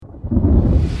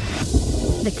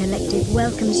The Collective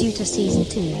welcomes you to Season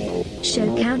 2.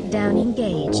 Show countdown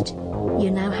engaged. You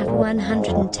now have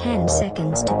 110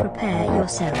 seconds to prepare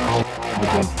yourself.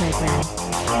 Begin program.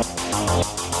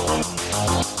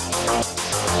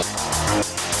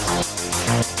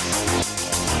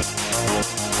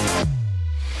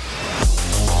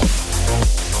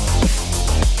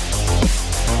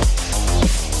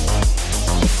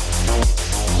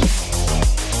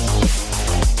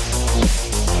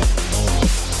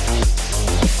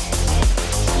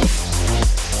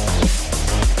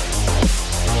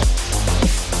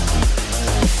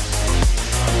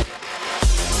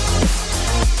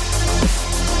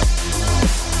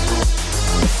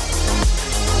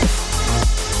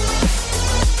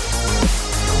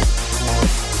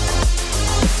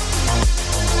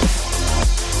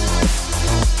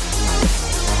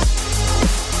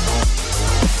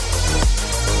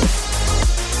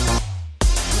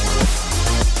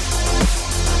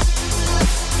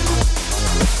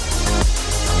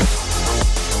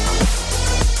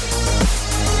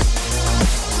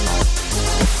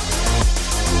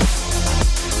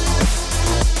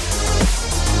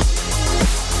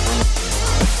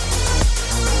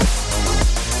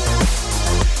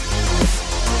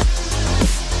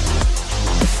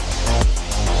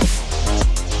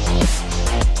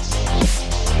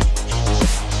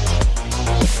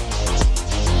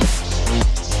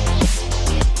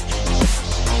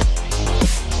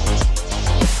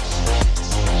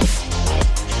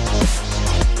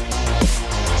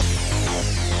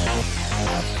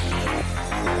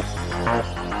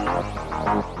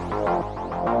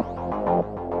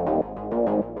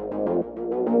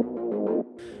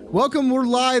 Welcome, we're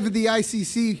live at the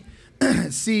ICCC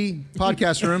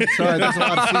podcast room. Sorry, there's a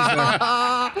lot of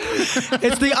C's there.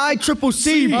 It's the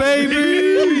ICCC,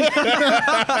 baby!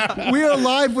 We are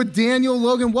live with Daniel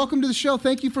Logan. Welcome to the show.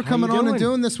 Thank you for coming on and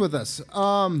doing this with us.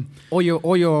 All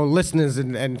your listeners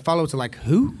and followers are like,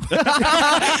 who? Like,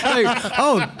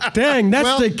 oh, dang,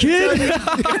 that's the kid?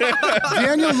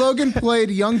 Daniel Logan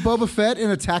played young Boba Fett in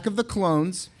Attack of the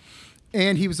Clones.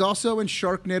 And he was also in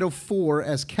Sharknado 4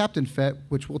 as Captain Fett,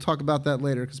 which we'll talk about that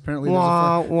later, because apparently there's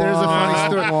a funny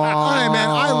story. Hey, man,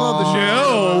 I love the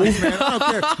show. Man, I don't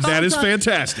care. That is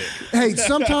fantastic. Hey,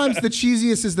 sometimes the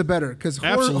cheesiest is the better, because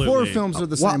horror films are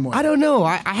the same way. I don't know.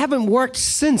 I haven't worked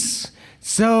since.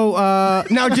 So,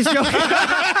 no, just joking.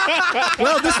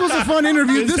 Well, this was a fun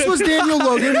interview. This was Daniel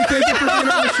Logan. Thank you for being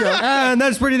on the show. And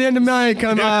that's pretty the end of my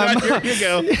Here you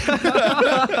go.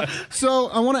 So,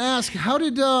 I want to ask, how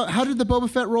did the Boba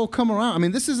Fett role come around? I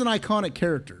mean, this is an iconic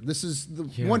character. This is the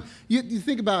one. You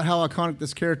think about how iconic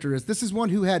this character is. This is one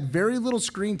who had very little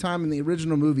screen time in the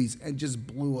original movies and just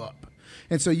blew up.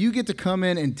 And so you get to come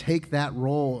in and take that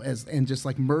role and just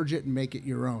like merge it and make it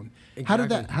your own.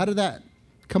 Exactly. How did that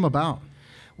come about?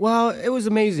 Well, it was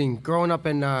amazing. Growing up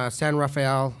in San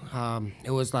Rafael, it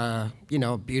was a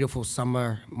beautiful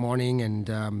summer morning,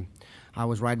 and I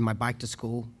was riding my bike to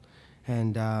school,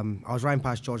 and I was riding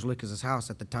past George Lucas's house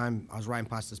at the time. I was riding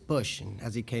past this bush, and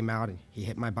as he came out and he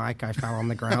hit my bike, I fell on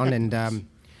the ground, and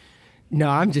no,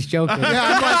 I'm just joking.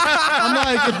 Yeah, I'm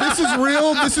like, if this is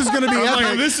real, this is going to be epic.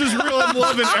 Like, this is real. I'm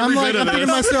loving every bit of I'm thinking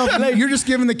to this. myself, you're just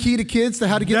giving the key to kids to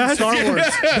how to get into Star Wars.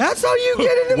 That's how you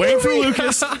get in the Wait movie. for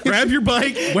Lucas. Grab your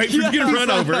bike. Wait for you to get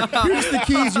run over. Here's the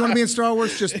keys. You want to be in Star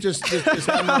Wars? Just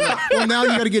well, now you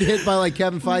got to get hit by like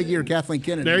Kevin Feige or Kathleen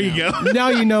Kennedy. There you go. Now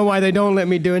you know why they don't let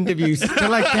me do interviews. They're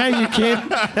like, dang you, kid.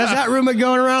 There's that rumor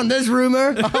going around, this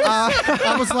rumor.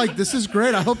 I was like, this is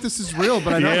great. I hope this is real,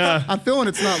 but I know I'm feeling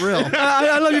it's not real.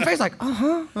 I love your face. Like,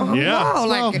 Yeah. wow.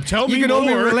 Like, tell me you can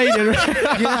only more. relate it.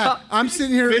 Yeah, I'm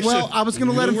sitting here. Fishing. Well, I was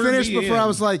going to let him Lure finish me before in. I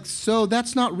was like, so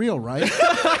that's not real, right?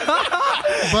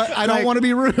 But I don't want to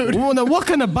be rude. Well, now, what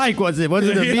kind of bike was it? Was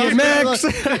it a BMX?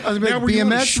 I was like, Now we're doing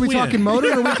BMX? We Schwinn. talking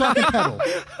motor or we talking pedal?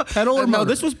 Pedal or No, motor?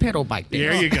 this was pedal bike.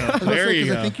 There you go. I was gonna There say, you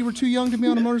 'cause go. I think you were too young to be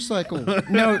on a motorcycle.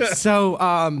 No, so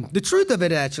the truth of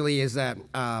it actually is that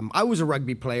I was a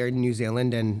rugby player in New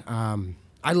Zealand, and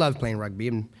I loved playing rugby.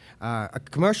 And a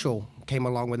commercial came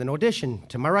along with an audition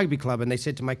to my rugby club, and they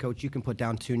said to my coach, you can put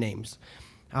down 2 names.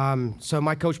 So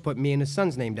my coach put me and his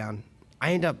son's name down.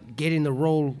 I ended up getting the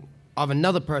role of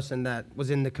another person that was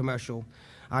in the commercial.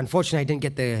 Unfortunately, I didn't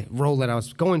get the role that I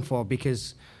was going for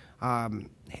because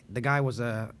the guy was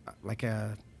like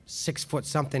a 6 foot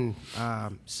something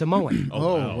Samoan.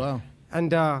 Oh, wow.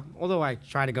 And although I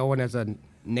tried to go in as a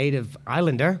native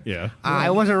islander, Yeah.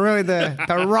 I wasn't really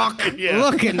the rock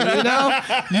looking, you know?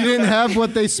 You didn't have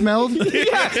what they smelled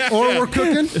or were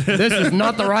cooking? This is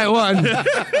not the right one.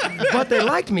 But they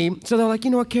liked me, so they're like,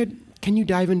 you know what, kid, can you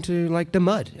dive into like the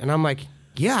mud? And I'm like,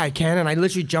 yeah, I can. And I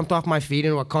literally jumped off my feet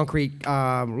into a concrete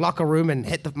locker room and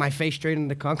hit my face straight into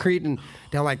the concrete. And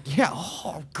they're like, yeah,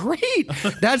 oh, great.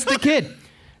 That's the kid.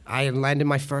 I landed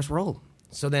my first role.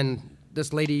 So then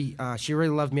this lady, she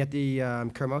really loved me at the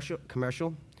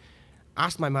commercial.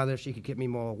 Asked my mother if she could get me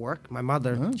more work. My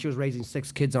mother, she was raising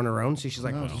 6 kids on her own, so she's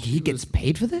like, well, he gets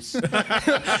paid for this?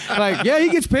 Like, yeah, he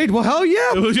gets paid. Well, hell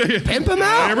yeah. Pimp him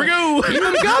out. There we go. Keep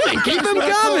him coming. Keep him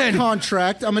coming.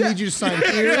 Contract. I'm going to need you to sign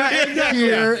here,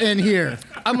 here, and here.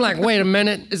 I'm like, wait a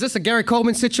minute. Is this a Gary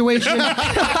Coleman situation?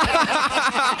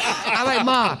 I'm like,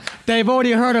 Ma, they've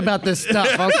already heard about this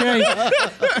stuff, okay?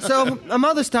 So my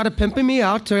mother started pimping me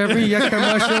out to every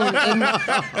commercial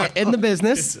in the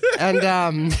business. And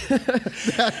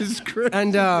That is great.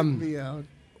 And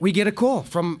we get a call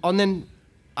and then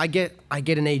I get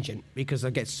an agent because I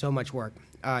get so much work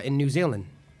in New Zealand.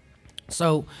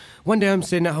 So one day I'm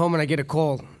sitting at home and I get a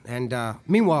call. And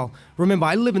meanwhile, remember,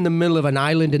 I live in the middle of an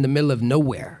island in the middle of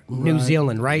nowhere, New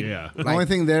Zealand, right? Yeah. The only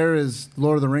thing there is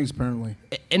Lord of the Rings, apparently.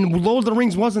 And Lord of the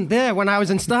Rings wasn't there when I was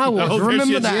in Star Wars. Oh,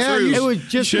 remember that's that? true. It was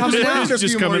just coming out.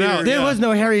 Just coming out. There was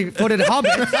no hairy-footed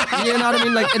hobbit. You know what I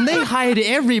mean? Like, and they hired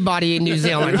everybody in New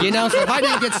Zealand. You know, so if I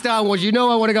didn't get Star Wars, you know,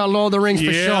 I would have got Lord of the Rings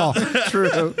for sure.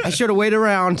 True. I should have waited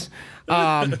around.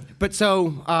 But so,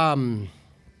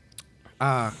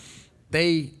 my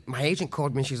agent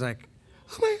called me and she's like,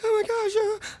 oh my gosh,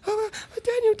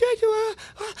 Daniel,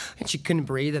 and she couldn't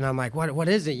breathe, and I'm like, what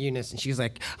is it, Eunice? And she's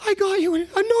like, I got you an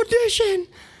audition.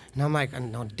 And I'm like,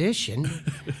 an audition?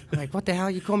 I'm like, what the hell?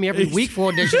 You call me every week for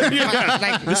audition?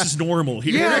 Like, This is normal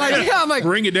here. I'm like,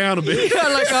 Bring it down a bit. yeah,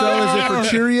 like, So is it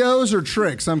for Cheerios or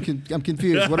tricks? I'm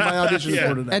confused. What am I auditioning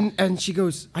for today? And she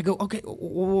goes, I go, okay,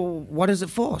 what is it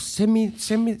for? Send me,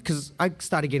 because I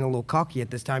started getting a little cocky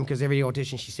at this time because every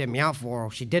audition she sent me out for,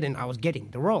 or she didn't, I was getting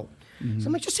the role. So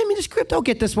I'm like, just send me the script, I'll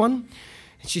get this one.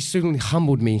 And she suddenly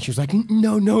humbled me. And she was like,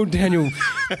 no, Daniel,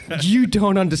 you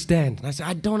don't understand. And I said,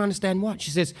 I don't understand what?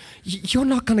 She says, you're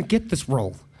not going to get this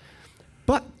role.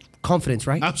 But confidence,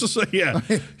 right? Absolutely, yeah.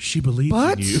 She believes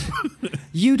But in you.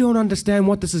 you don't understand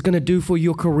what this is going to do for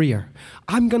your career.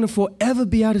 I'm going to forever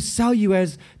be able to sell you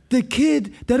as the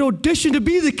kid that auditioned to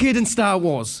be the kid in Star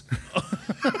Wars.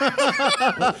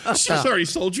 She's already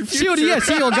sold your future.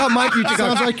 She got my future.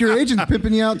 Sounds like your agent's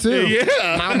pimping you out too.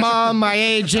 Yeah. My mom, my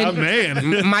agent, Oh,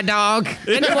 man. my dog,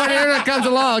 anyone that comes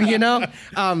along, you know.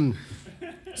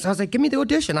 So I was like, give me the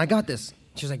audition. I got this.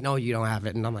 She was like, no, you don't have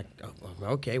it. And I'm like, oh,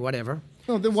 okay, whatever.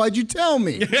 Oh, then why'd you tell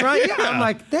me? Right? Yeah. I'm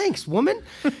like, thanks, woman.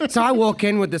 So I walk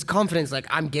in with this confidence, like,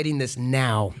 I'm getting this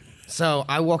now. So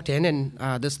I walked in,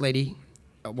 and this lady,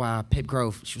 Pip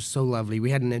Grove, she was so lovely.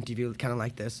 We had an interview kind of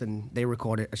like this, and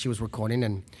she was recording,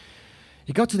 and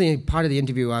it got to the part of the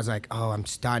interview, I was like, oh, I'm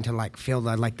starting to like feel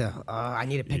that, like I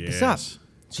need to pick this up. So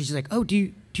she's like, oh, do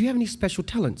you have any special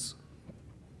talents?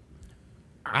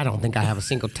 I don't think I have a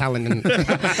single talent.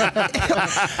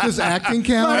 Does acting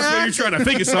count? So you're trying to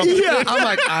think of something. Yeah, I'm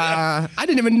like, I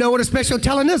didn't even know what a special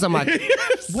talent is. I'm like,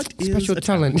 what special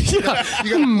talent? Yeah.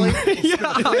 You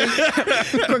got a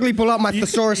plate? Quickly pull out my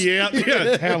thesaurus. Yeah,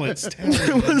 talents.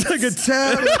 It was like a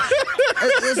talent.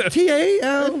 It's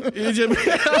T-A-L.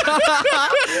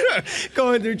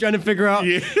 Going through trying to figure out.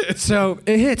 Yeah. So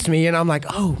it hits me, and I'm like,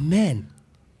 oh, man.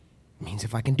 Means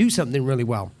if I can do something really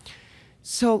well.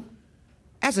 So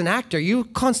as an actor, you're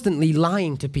constantly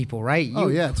lying to people, right?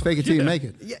 It's fake it till you make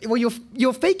it. Yeah, well,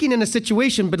 you're faking in a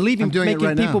situation, but making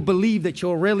right people now. believe that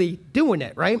you're really doing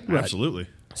it, right? Absolutely.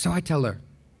 So I tell her,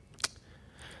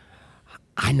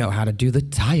 I know how to do the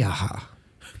tayaha.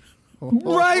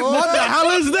 Right? What the hell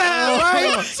is that?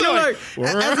 Right? So like,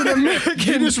 as an American,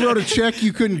 You just wrote a check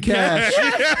you couldn't cash.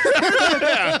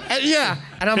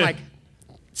 and I'm like,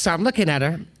 so I'm looking at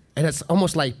her, and it's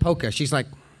almost like poker. She's like,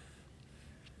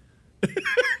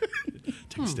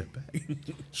 Take a step back.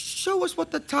 show us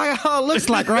what the tayaha looks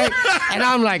like, right? And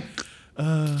I'm like,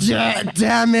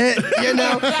 damn it, you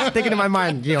know, thinking in my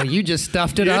mind, you just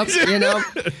stuffed it up, you know.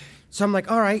 So I'm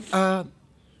like, all right,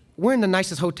 we're in the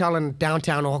nicest hotel in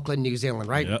downtown Auckland, New Zealand,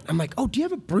 right? Yep. I'm like, oh, do you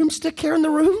have a broomstick here in the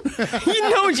room? You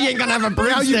know she ain't gonna have a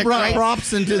broomstick, Now you brought right?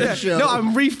 props into the show. No,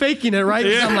 I'm refaking it, right?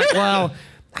 So I'm like, well,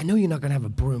 I know you're not gonna have a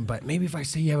broom, but maybe if I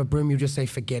say you have a broom, you just say,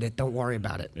 forget it, don't worry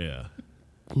about it. Yeah.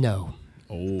 No.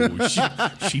 Oh,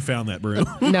 she found that broom.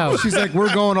 No. She's like,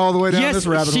 we're going all the way down Yes, this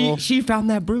rabbit hole. she found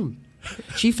that broom.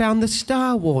 She found the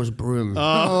Star Wars broom.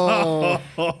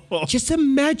 Just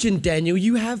imagine, Daniel,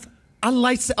 you have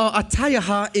a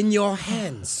tayaha in your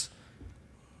hands.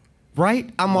 Right?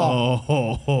 I'm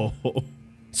all. Oh.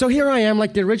 So here I am,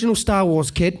 like the original Star Wars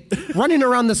kid, running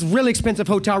around this really expensive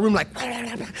hotel room, like.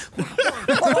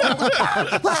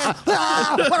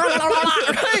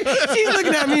 She's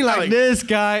looking at me like, this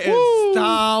guy is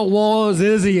Star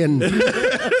Wars-isian.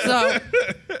 So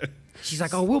she's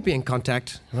like, oh, we'll be in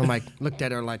contact. And I'm like, looked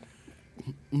at her like,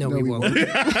 no, we won't.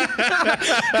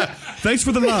 Thanks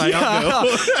for the lie. I'll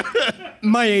go.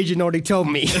 My agent already told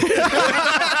me.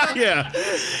 Yeah.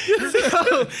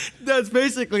 So that's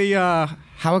basically how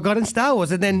I got in Star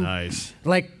Wars. And then, Nice.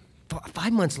 like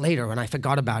 5 months later, when I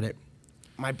forgot about it,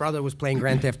 my brother was playing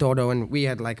Grand Theft Auto, and we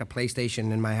had like a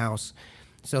PlayStation in my house.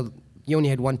 So you only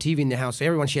had one TV in the house, so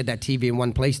everyone shared that TV and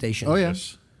one PlayStation. Oh, yeah.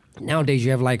 Yes. Nowadays,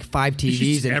 you have like 5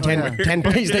 TVs and 10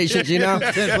 PlayStations, you know?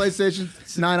 10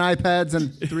 PlayStations, 9 iPads,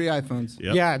 and 3 iPhones.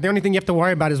 Yep. Yeah, the only thing you have to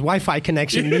worry about is Wi-Fi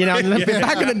connection, you know?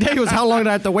 Back in the day was how long did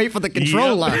I have to wait for the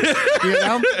controller, you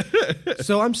know?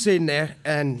 So I'm sitting there,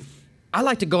 and I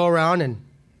like to go around and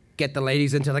get the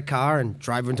ladies into the car and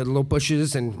drive into the little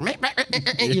bushes and,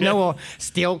 you know, or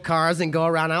steal cars and go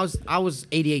around. I was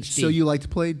ADHD. So you like to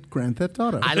play Grand Theft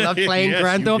Auto? I love playing Yes,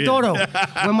 Grand you Theft did. Auto.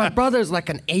 When my brother's like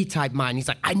an A-type mind, he's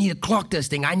like, I need to clock this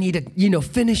thing. I need to,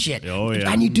 finish it. Oh, yeah.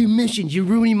 I need to do missions. You're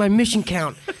ruining my mission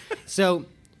count. So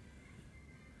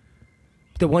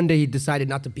the one day he decided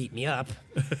not to beat me up.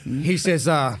 He says,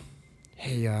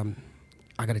 hey,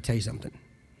 I got to tell you something.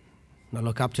 And I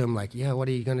look up to him like, yeah, what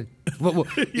are you going to...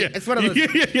 Yeah. It's one of those...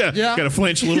 Yeah. Got to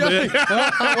flinch a little bit.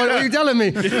 What are you telling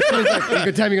me? He's like, you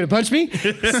gonna tell me you're gonna punch me?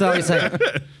 So he's like,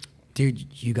 dude,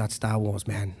 you got Star Wars,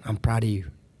 man. I'm proud of you.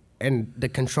 And the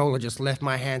controller just left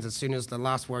my hands as soon as the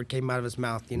last word came out of his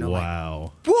mouth. You know,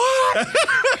 Wow. like, what?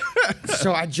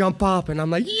 So I jump up and I'm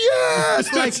like,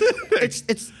 yes! Like,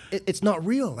 it's not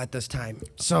real at this time.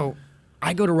 So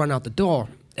I go to run out the door.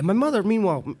 And my mother,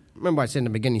 meanwhile, remember I said in the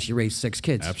beginning, she raised 6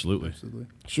 kids. Absolutely.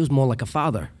 She was more like a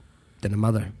father than a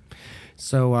mother.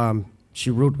 So she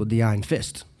ruled with the iron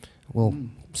fist. Well,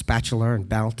 spatula and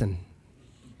belt, and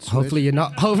hopefully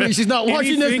she's not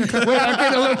watching this. Anything- Wait, I'm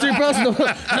getting a little too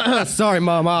personal. Sorry,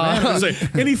 Mom. I was say,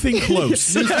 anything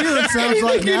close. This feeling sounds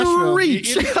like Nashville.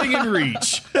 reach. Anything in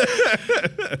reach.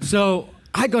 So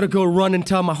I got to go run and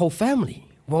tell my whole family.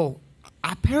 Well,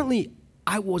 apparently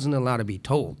I wasn't allowed to be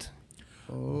told.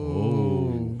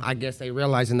 Oh. I guess they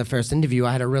realized in the first interview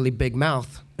I had a really big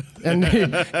mouth. And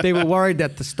they were worried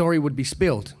that the story would be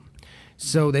spilled.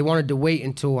 So they wanted to wait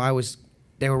until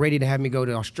they were ready to have me go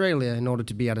to Australia in order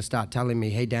to be able to start telling me,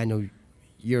 hey, Daniel,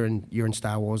 you're in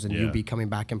Star Wars, and Yeah. you'll be coming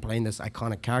back and playing this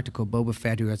iconic character called Boba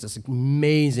Fett, who has this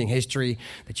amazing history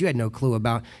that you had no clue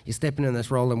about. You're stepping in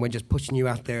this role, and we're just pushing you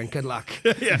out there, and good luck.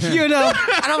 You know?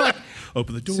 And I'm like,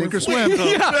 Open the door. Sink or swim.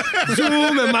 yeah,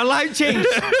 zoom, and my life changed.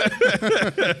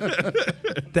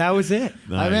 That was it.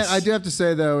 Nice. I do have to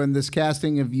say, though, in this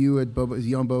casting of you as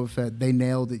young Boba Fett, they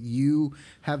nailed it. You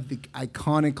have the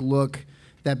iconic look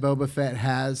that Boba Fett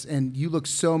has, and you look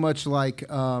so much like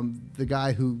the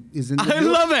guy who is in the I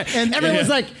love it. And Everyone's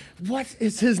like, what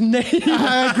is his name?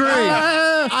 I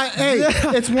agree.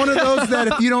 Hey, it's one of those that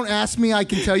if you don't ask me, I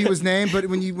can tell you his name, but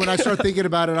when I start thinking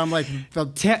about it, I'm like...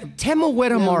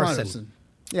 Temaweta Morrison.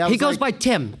 Yeah, I He was goes like- by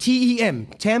Tim, T-E-M,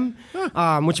 Tim,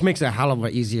 which makes it a hell of a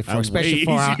lot easier for, Way especially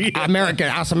for easier.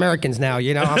 us Americans now,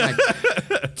 you know? I'm like,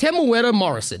 Temaweta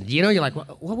Morrison. You know, you're like,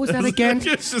 what was that again?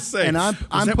 Just to say, And I'm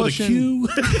that pushing-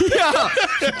 with a Q? Yeah.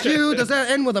 Q, does that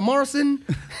end with a Morrison?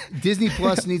 Disney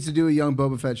Plus needs to do a young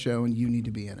Boba Fett show, and you need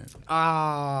to be in it.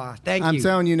 Thank you. I'm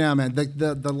telling you now, man.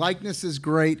 The likeness is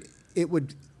great. It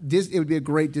would be a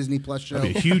great Disney Plus show.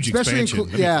 That'd be a huge expansion.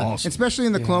 That'd be awesome. Especially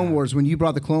in the Clone Wars, when you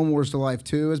brought the Clone Wars to life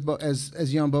too,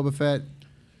 as young Boba Fett.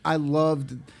 I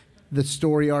loved the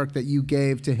story arc that you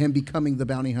gave to him becoming the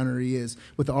bounty hunter he is,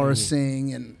 with Aura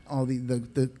Singh and all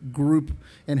the group,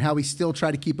 and how he still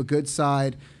tried to keep a good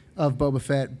side of Boba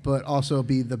Fett, but also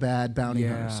be the bad bounty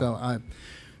hunter. So,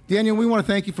 Daniel, we want to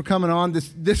thank you for coming on.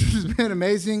 This has been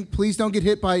amazing. Please don't get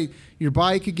hit by your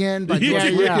bike again. By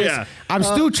George Lucas. Yeah. I'm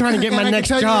still trying to get and my I can next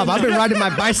tell you job. right I've been riding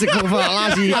my bicycle for the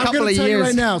last I'm couple going of to tell you years.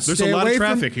 right now. There's stay a lot of away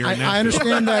traffic from, here in I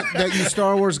Nashville. understand that you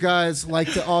Star Wars guys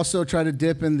like to also try to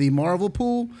dip in the Marvel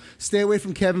pool. Stay away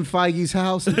from Kevin Feige's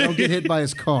house and don't get hit by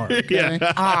his car. Okay?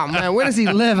 Man, where does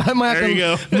he live? I might There you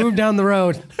have to go. move down the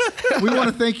road. We want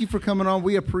to thank you for coming on.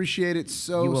 We appreciate it You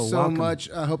so are welcome. much.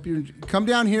 I hope you come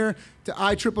down here to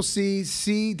ICCC,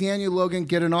 see Daniel Logan,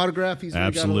 get an autograph. He's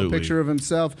already got a little Absolutely. picture of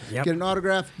himself. Yep. Get an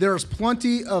autograph. There's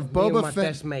plenty of Me and Boba my Fett.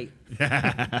 best mate.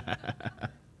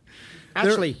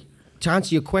 Actually, to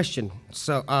answer your question,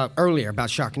 so earlier about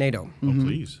Sharknado. Oh,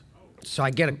 please. So I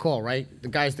get a call, right? The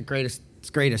guy's the greatest.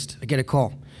 I get a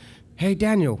call. Hey,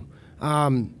 Daniel,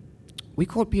 we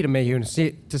called Peter Mayhew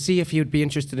to see if he would be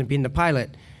interested in being the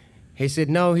pilot. He said,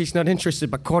 no, he's not interested,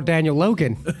 but call Daniel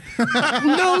Logan.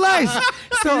 No lies.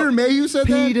 So, Peter Mayhew said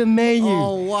that? Peter Mayhew.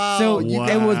 Oh, wow. So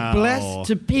it was blessed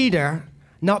to Peter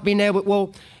not being able,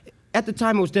 well, at the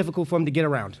time it was difficult for him to get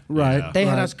around. Right. Yeah. They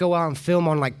had us go out and film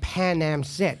on like Pan Am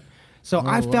set. So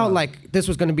I felt like this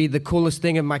was going to be the coolest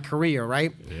thing in my career,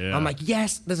 right? Yeah. I'm like,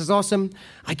 yes, this is awesome.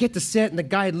 I get to sit, and the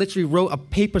guy literally wrote a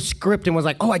paper script and was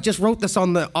like, oh, I just wrote this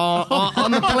on the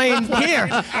plane here.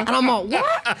 And I'm like,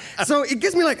 what? So it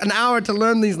gives me like an hour to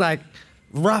learn these like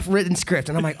rough written script.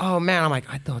 And I'm like, oh man,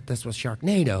 I thought this was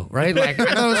Sharknado, right? Like I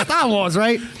thought it was Star Wars,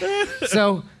 right?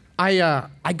 So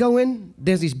I go in,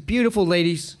 there's these beautiful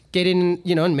ladies getting,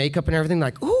 in makeup and everything,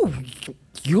 like, ooh,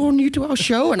 you're new to our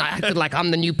show? And I acted like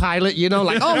I'm the new pilot, like,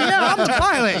 oh yeah, I'm the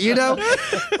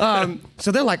pilot,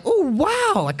 So they're like, oh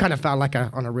wow. I kind of felt like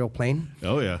on a real plane.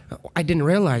 Oh, yeah. I didn't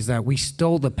realize that we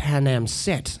stole the Pan Am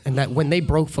set, and that when they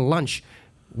broke for lunch,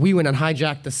 we went and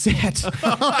hijacked the set. So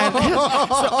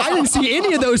I didn't see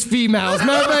any of those females,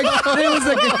 man. Like,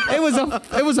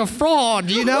 it was a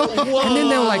fraud, Whoa. And then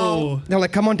they're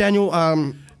like, come on, Daniel.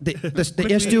 The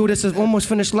air stewardess has almost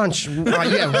finished lunch.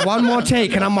 Yeah, one more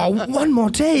take. And I'm like, one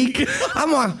more take?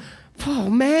 I'm like,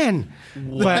 oh, man.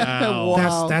 Wow.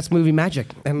 But that's movie magic.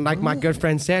 And like my good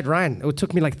friend said, Ryan, it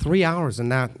took me like 3 hours,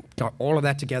 and that got all of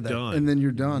that together. Done. And then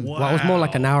you're done. Wow. Well, it was more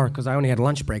like an hour because I only had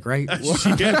lunch break, right? You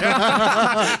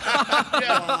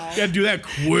gotta do that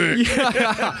quick.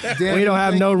 Dan, We don't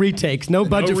have no retakes, no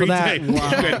budget for that. retake. Wow.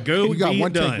 You gotta go. You got be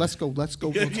one done. take. Let's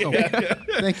go.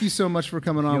 Thank you so much for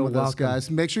coming on You're with us, welcome. guys.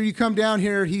 Make sure you come down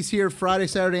here. He's here Friday,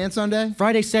 Saturday, and Sunday.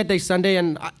 Friday, Saturday, Sunday,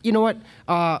 and you know what?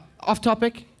 Off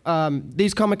topic.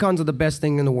 These Comic-Cons are the best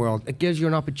thing in the world. It gives you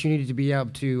an opportunity to be able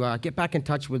to get back in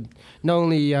touch with not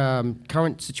only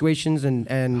current situations and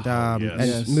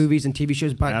yes. movies and TV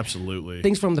shows, but Absolutely.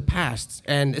 things from the past.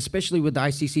 And especially with the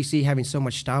ICCC having so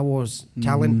much Star Wars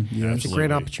talent, it's a great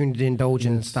Absolutely. opportunity to indulge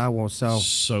in Star Wars.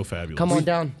 So fabulous. come on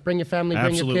down, bring your family,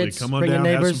 bring your Absolutely. kids, Come on bring down,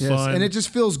 your have neighbors. some Yes. fun. And it just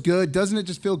feels good. Doesn't it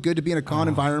just feel good to be in a con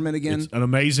environment again It's an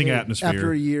amazing atmosphere.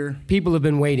 after a year? People have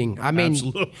been waiting. I mean,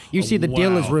 Absolutely. you see the Wow.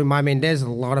 dealer's room. I mean, there's a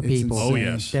lot of It's people. insane. Oh,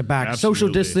 yes. They're back. Absolutely. Social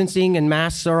distancing and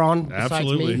masks are on. Besides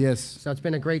Absolutely. Me. Yes. So it's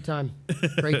been a great time.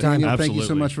 Great time. Daniel, thank you so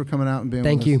Absolutely. much for coming out and being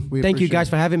Thank with you. us. We Thank you appreciate guys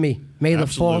it. for having me. May the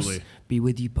force Absolutely. be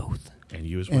with you both. And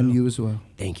you as well. And you as well.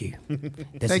 Thank you.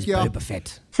 This Thank is you all. Boba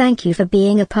Fett. Thank you for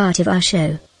being a part of our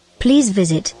show. Please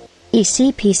visit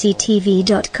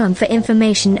ecpctv.com for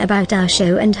information about our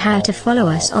show and how to follow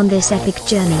us on this epic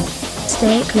journey.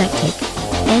 Stay eclectic.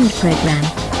 End program.